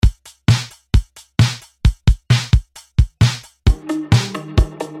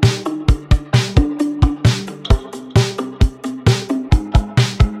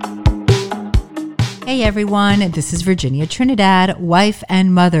Hey everyone, this is Virginia Trinidad, wife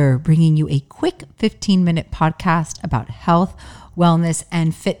and mother, bringing you a quick 15-minute podcast about health, wellness,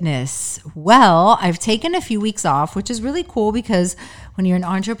 and fitness. Well, I've taken a few weeks off, which is really cool because when you're an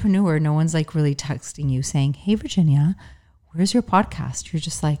entrepreneur, no one's like really texting you saying, hey Virginia, where's your podcast? You're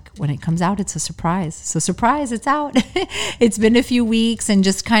just like, when it comes out, it's a surprise. So surprise, it's out. It's been a few weeks and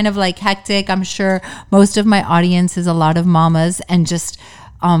just kind of like hectic. I'm sure most of my audience is a lot of mamas and just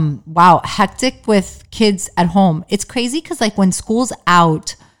hectic with kids at home. It's crazy because like when school's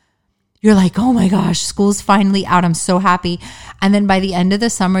out, you're like, oh my gosh, school's finally out. I'm so happy. And then by the end of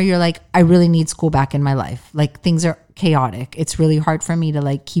the summer, you're like, I really need school back in my life. Like things are chaotic. It's really hard for me to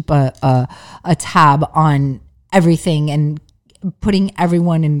like keep a tab on everything and putting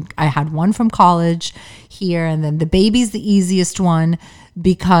everyone in. I had one from college here, and then the baby's the easiest one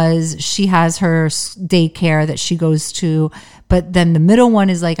because she has her daycare that she goes to. But then the middle one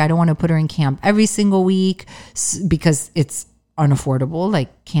is like, I don't want to put her in camp every single week because it's unaffordable.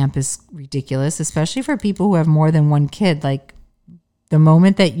 Like camp is ridiculous, especially for people who have more than one kid. Like the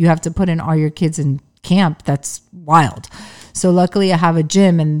moment that you have to put in all your kids in camp, that's wild. So luckily I have a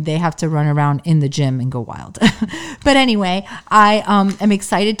gym and they have to run around in the gym and go wild. But anyway, I am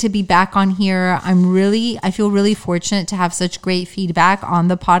excited to be back on here. I feel really fortunate to have such great feedback on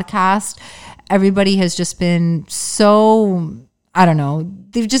the podcast. Everybody has just been so, I don't know,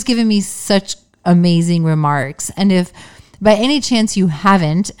 they've just given me such amazing remarks. And if by any chance you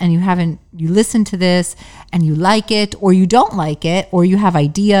listen to this and you like it or you don't like it, or you have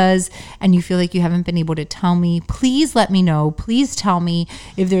ideas and you feel like you haven't been able to tell me, please let me know. Please tell me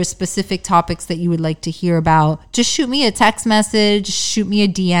if there's specific topics that you would like to hear about. Just shoot me a text message, shoot me a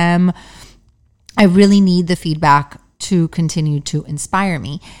DM. I really need the feedback to continue to inspire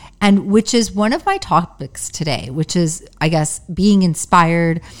me. And which is one of my topics today, which is, I guess, being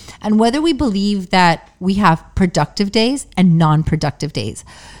inspired and whether we believe that we have productive days and non-productive days.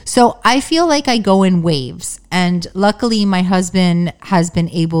 So I feel like I go in waves. And luckily, my husband has been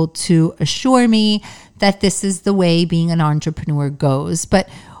able to assure me that this is the way being an entrepreneur goes. But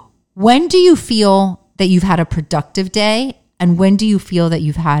when do you feel that you've had a productive day? And when do you feel that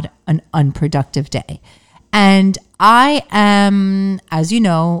you've had an unproductive day? And I am, as you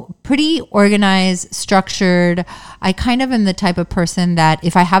know, pretty organized, structured. I kind of am the type of person that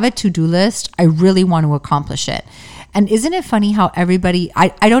if I have a to-do list, I really want to accomplish it. And isn't it funny how everybody,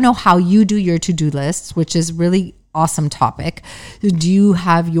 I don't know how you do your to-do lists, which is really awesome topic. Do you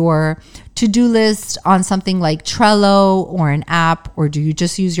have your to-do list on something like Trello or an app, or do you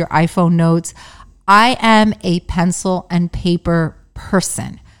just use your iPhone notes? I am a pencil and paper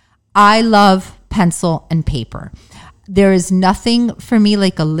person. I love pencil and paper. There is nothing for me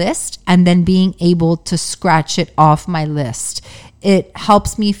like a list and then being able to scratch it off my list. It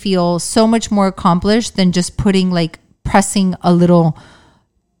helps me feel so much more accomplished than just pressing a little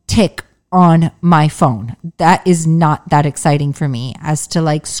tick on my phone. That is not that exciting for me as to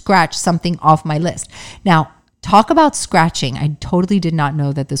like scratch something off my list. Now, talk about scratching. I totally did not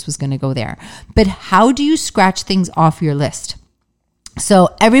know that this was going to go there. But how do you scratch things off your list? So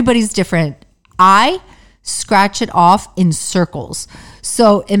everybody's different. I scratch it off in circles.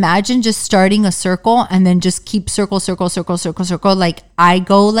 So imagine just starting a circle and then just keep circle. Like I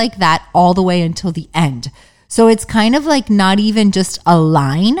go like that all the way until the end. So it's kind of like not even just a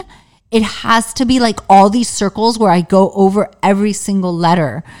line. It has to be like all these circles where I go over every single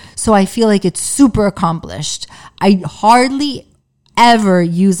letter. So I feel like it's super accomplished. I hardly ever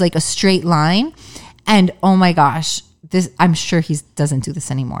use like a straight line. And oh my gosh, I'm sure he doesn't do this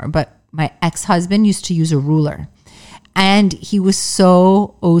anymore, but my ex-husband used to use a ruler, and he was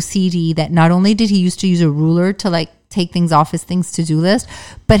so OCD that not only did he used to use a ruler to like take things off his things to-do list,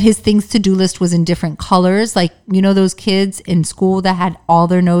 but his things to-do list was in different colors. Like, you know, those kids in school that had all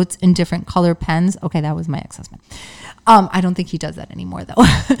their notes in different color pens. Okay, that was my ex-husband. I don't think he does that anymore though.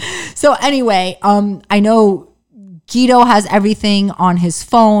 So anyway, I know Guido has everything on his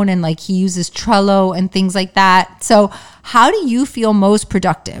phone and like he uses Trello and things like that. So how do you feel most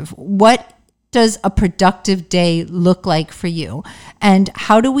productive? What does a productive day look like for you? And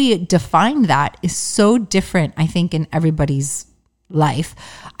how do we define that is so different, I think, in everybody's life.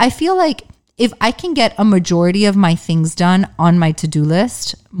 I feel like if I can get a majority of my things done on my to-do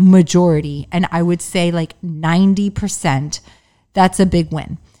list, and I would say like 90%, that's a big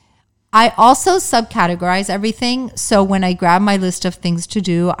win. I also subcategorize everything. So when I grab my list of things to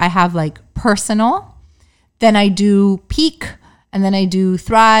do, I have like personal, then I do peak, and then I do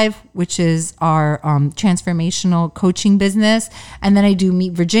Thrive, which is our transformational coaching business. And then I do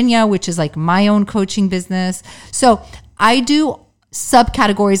Meet Virginia, which is like my own coaching business. So I do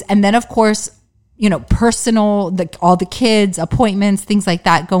subcategories. And then of course, personal, all the kids, appointments, things like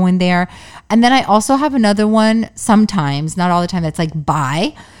that go in there. And then I also have another one sometimes, not all the time, that's like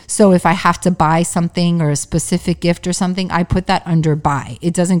buy. So if I have to buy something or a specific gift or something, I put that under buy.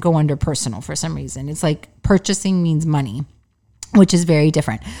 It doesn't go under personal for some reason. It's like purchasing means money, which is very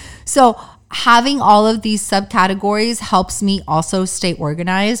different. So having all of these subcategories helps me also stay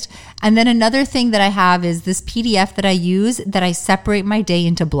organized. And then another thing that I have is this PDF that I use that I separate my day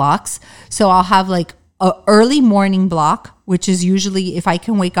into blocks. So I'll have like an early morning block, which is usually if I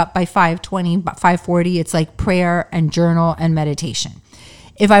can wake up by 5:20, 5:40, it's like prayer and journal and meditation.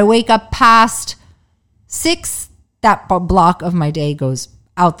 If I wake up past 6, that block of my day goes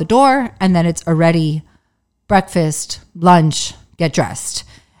out the door, and then it's already breakfast, lunch, get dressed.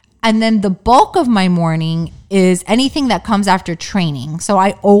 And then the bulk of my morning is anything that comes after training. So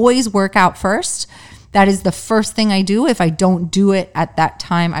I always work out first. That is the first thing I do. If I don't do it at that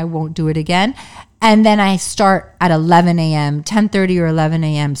time, I won't do it again. And then I start at 11 a.m., 10:30 or 11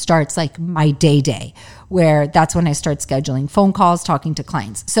 a.m. starts like my day, where that's when I start scheduling phone calls, talking to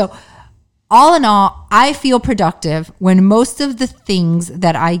clients. So all in all, I feel productive when most of the things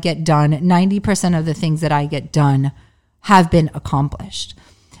that I get done, 90% of the things that I get done have been accomplished.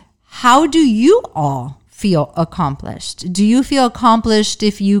 How do you all feel accomplished? Do you feel accomplished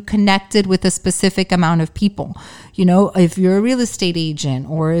if you connected with a specific amount of people? If you're a real estate agent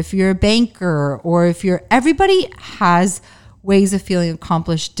or if you're a banker or everybody has ways of feeling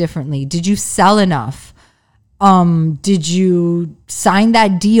accomplished differently. Did you sell enough? Did you sign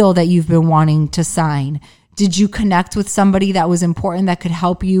that deal that you've been wanting to sign? Did you connect with somebody that was important that could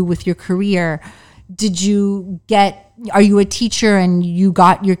help you with your career? Are you a teacher and you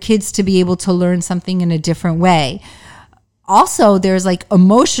got your kids to be able to learn something in a different way? Also, there's like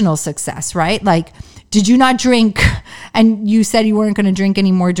emotional success, right? Like, did you not drink and you said you weren't going to drink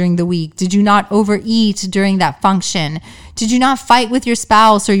anymore during the week? Did you not overeat during that function? Did you not fight with your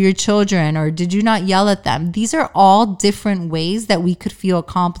spouse or your children, or did you not yell at them? These are all different ways that we could feel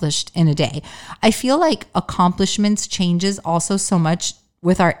accomplished in a day. I feel like accomplishments changes also so much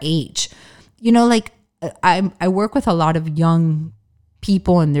with our age. I work with a lot of young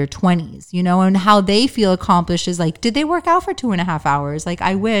people in their 20s, and how they feel accomplished is like, did they work out for 2.5 hours? Like,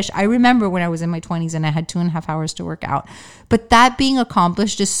 I remember when I was in my 20s and I had 2.5 hours to work out, but that being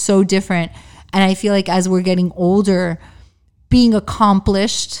accomplished is so different. And I feel like as we're getting older, being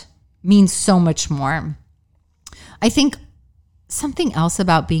accomplished means so much more. I think something else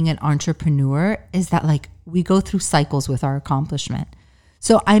about being an entrepreneur is that like we go through cycles with our accomplishment.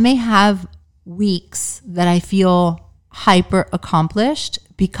 So I may have weeks that I feel hyper accomplished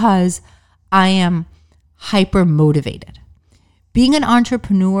because I am hyper motivated. Being an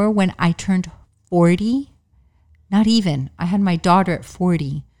entrepreneur when I turned 40, I had my daughter at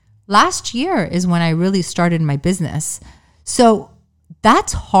 40. Last year is when I really started my business. So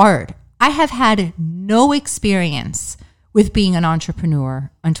that's hard. I have had no experience with being an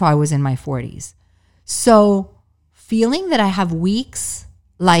entrepreneur until I was in my 40s. So feeling that I have weeks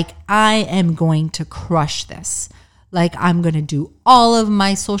like I am going to crush this. Like I'm going to do all of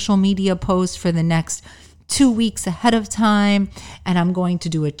my social media posts for the next 2 weeks ahead of time. And I'm going to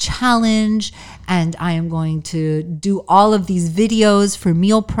do a challenge. And I am going to do all of these videos for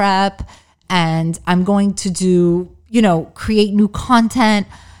meal prep. And I'm going to do, create new content.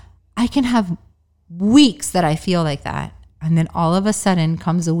 I can have weeks that I feel like that. And then all of a sudden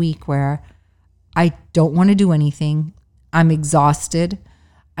comes a week where I don't want to do anything. I'm exhausted.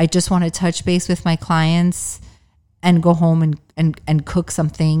 I just want to touch base with my clients and go home and cook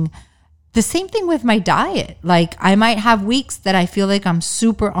something. The same thing with my diet. Like I might have weeks that I feel like I'm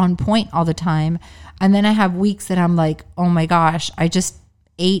super on point all the time. And then I have weeks that I'm like, oh my gosh, I just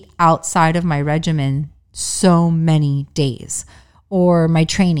ate outside of my regimen so many days. Or my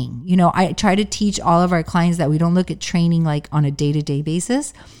training. I try to teach all of our clients that we don't look at training like on a day-to-day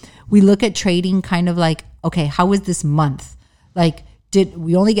basis. We look at trading kind of like, okay, how was this month? Like,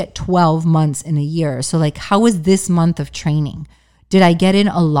 we only get 12 months in a year. So like, how was this month of training? Did I get in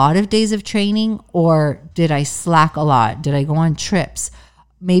a lot of days of training or did I slack a lot? Did I go on trips?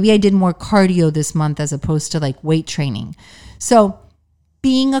 Maybe I did more cardio this month as opposed to like weight training. So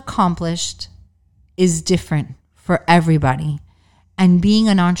being accomplished is different for everybody. And being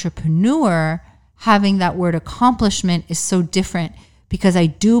an entrepreneur, having that word accomplishment is so different because I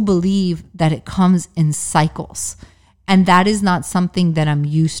do believe that it comes in cycles. And that is not something that I'm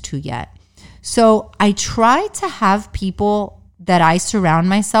used to yet. So I try to have people that I surround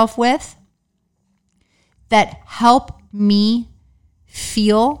myself with that help me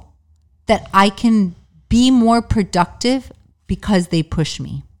feel that I can be more productive because they push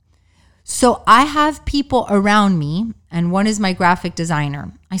me. So I have people around me, and one is my graphic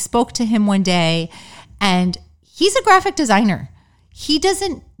designer. I spoke to him one day, and he's a graphic designer. He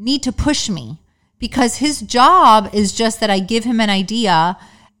doesn't need to push me because his job is just that I give him an idea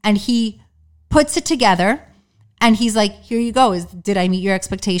and he puts it together and he's like, here you go. Did I meet your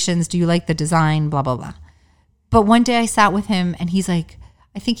expectations? Do you like the design? Blah, blah, blah. But one day I sat with him and he's like,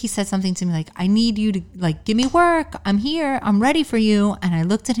 I think he said something to me like, I need you to like, give me work. I'm here. I'm ready for you. And I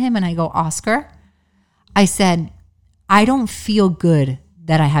looked at him and I go, Oscar, I said, I don't feel good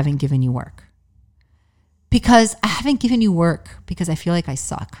that I haven't given you work. Because I haven't given you work because I feel like I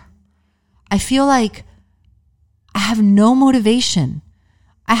suck. I feel like I have no motivation.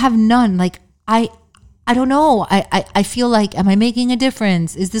 I have none. Like, I don't know. I feel like, am I making a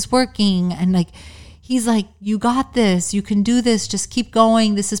difference? Is this working? And like, he's like, you got this. You can do this. Just keep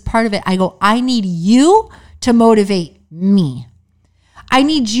going. This is part of it. I go, I need you to motivate me. I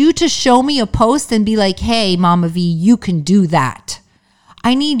need you to show me a post and be like, hey, Mama V, you can do that.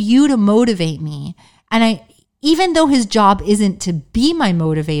 I need you to motivate me. And even though his job isn't to be my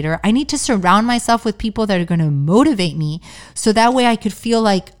motivator, I need to surround myself with people that are going to motivate me. So that way I could feel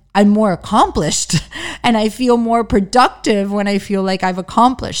like I'm more accomplished and I feel more productive when I feel like I've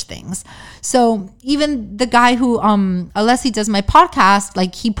accomplished things. So even the guy who, Alessi does my podcast,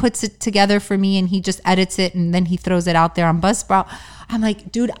 like he puts it together for me and he just edits it and then he throws it out there on Buzzsprout. I'm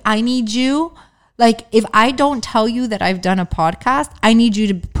like, dude, I need you. Like, if I don't tell you that I've done a podcast, I need you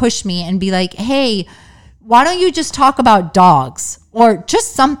to push me and be like, hey, why don't you just talk about dogs or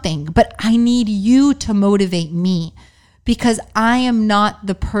just something? But I need you to motivate me because I am not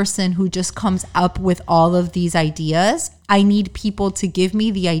the person who just comes up with all of these ideas. I need people to give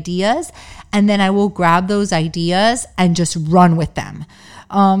me the ideas and then I will grab those ideas and just run with them.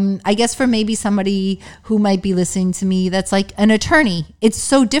 I guess for maybe somebody who might be listening to me that's like an attorney, it's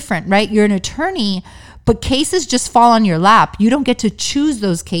so different, right? You're an attorney, but cases just fall on your lap. You don't get to choose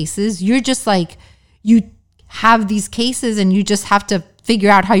those cases. You're just like, you have these cases and you just have to figure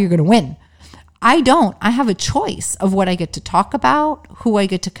out how you're going to win. I don't. I have a choice of what I get to talk about, who I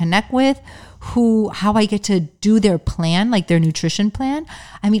get to connect with, how I get to do their plan, like their nutrition plan.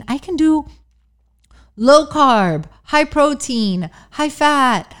 I mean, I can do low carb, high protein, high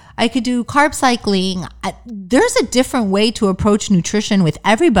fat. I could do carb cycling. There's a different way to approach nutrition with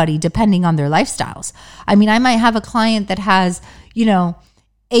everybody depending on their lifestyles. I mean, I might have a client that has,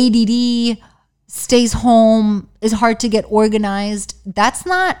 ADD, stays home, is hard to get organized. That's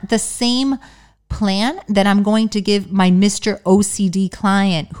not the same plan that I'm going to give my Mr. OCD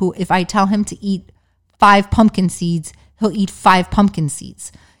client who, if I tell him to eat 5 pumpkin seeds, he'll eat 5 pumpkin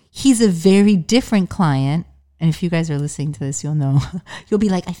seeds. He's a very different client. And if you guys are listening to this, you'll know. You'll be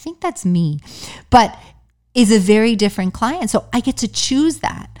like, I think that's me. But is a very different client. So I get to choose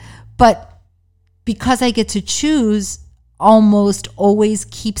that. But because I get to choose, almost always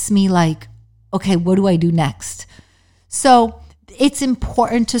keeps me like, okay, what do I do next? So it's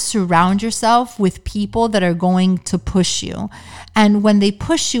important to surround yourself with people that are going to push you. And when they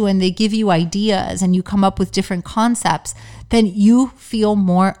push you and they give you ideas and you come up with different concepts, then you feel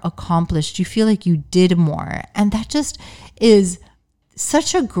more accomplished. You feel like you did more. And that just is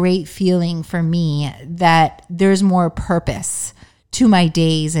such a great feeling for me that there's more purpose to my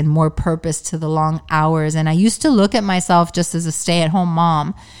days and more purpose to the long hours. And I used to look at myself just as a stay-at-home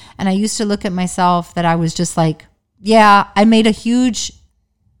mom. And I used to look at myself that I was just like, yeah, I made a huge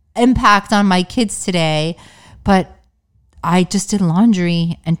impact on my kids today, but I just did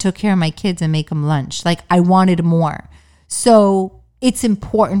laundry and took care of my kids and make them lunch. Like I wanted more. So it's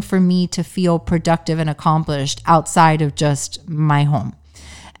important for me to feel productive and accomplished outside of just my home.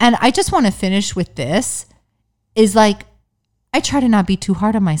 And I just want to finish with this is like, I try to not be too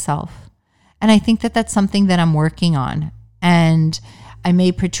hard on myself. And I think that that's something that I'm working on. And I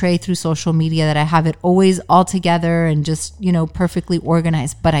may portray through social media that I have it always all together and just, perfectly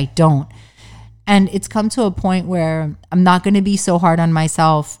organized, but I don't. And it's come to a point where I'm not going to be so hard on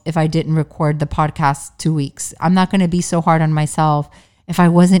myself if I didn't record the podcast 2 weeks. I'm not going to be so hard on myself if I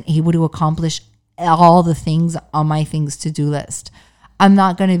wasn't able to accomplish all the things on my things to do list. I'm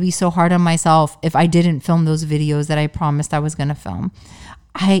not going to be so hard on myself if I didn't film those videos that I promised I was going to film.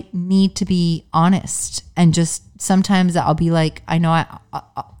 I need to be honest, and just sometimes I'll be like, I know I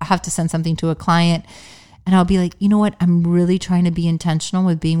have to send something to a client and I'll be like, you know what? I'm really trying to be intentional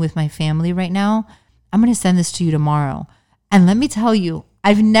with being with my family right now. I'm going to send this to you tomorrow. And let me tell you,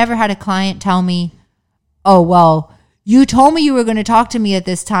 I've never had a client tell me, oh, well, you told me you were going to talk to me at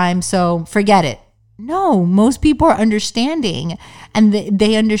this time, so forget it. No, most people are understanding and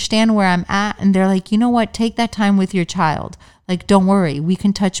they understand where I'm at. And they're like, you know what? Take that time with your child. Like, don't worry, we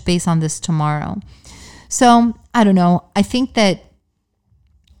can touch base on this tomorrow. So I don't know. I think that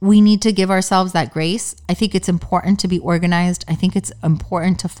we need to give ourselves that grace. I think it's important to be organized. I think it's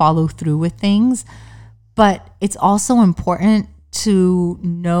important to follow through with things, but it's also important to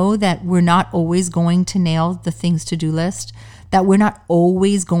know that we're not always going to nail the things to-do list, that we're not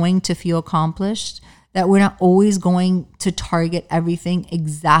always going to feel accomplished, that we're not always going to target everything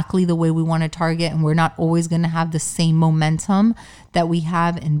exactly the way we want to target, and we're not always going to have the same momentum that we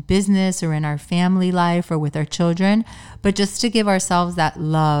have in business or in our family life or with our children. But just to give ourselves that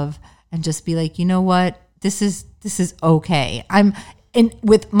love and just be like, you know what, this is okay. I'm in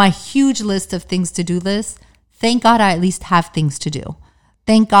with my huge list of things to do list. Thank God I at least have things to do.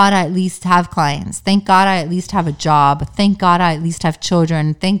 Thank God I at least have clients. Thank God I at least have a job. Thank God I at least have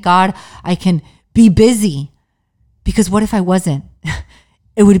children. Thank God I can be busy, because what if I wasn't?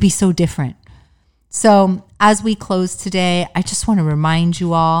 It would be so different. So as we close today, I just want to remind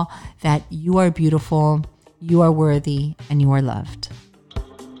you all that you are beautiful, you are worthy, and you are loved.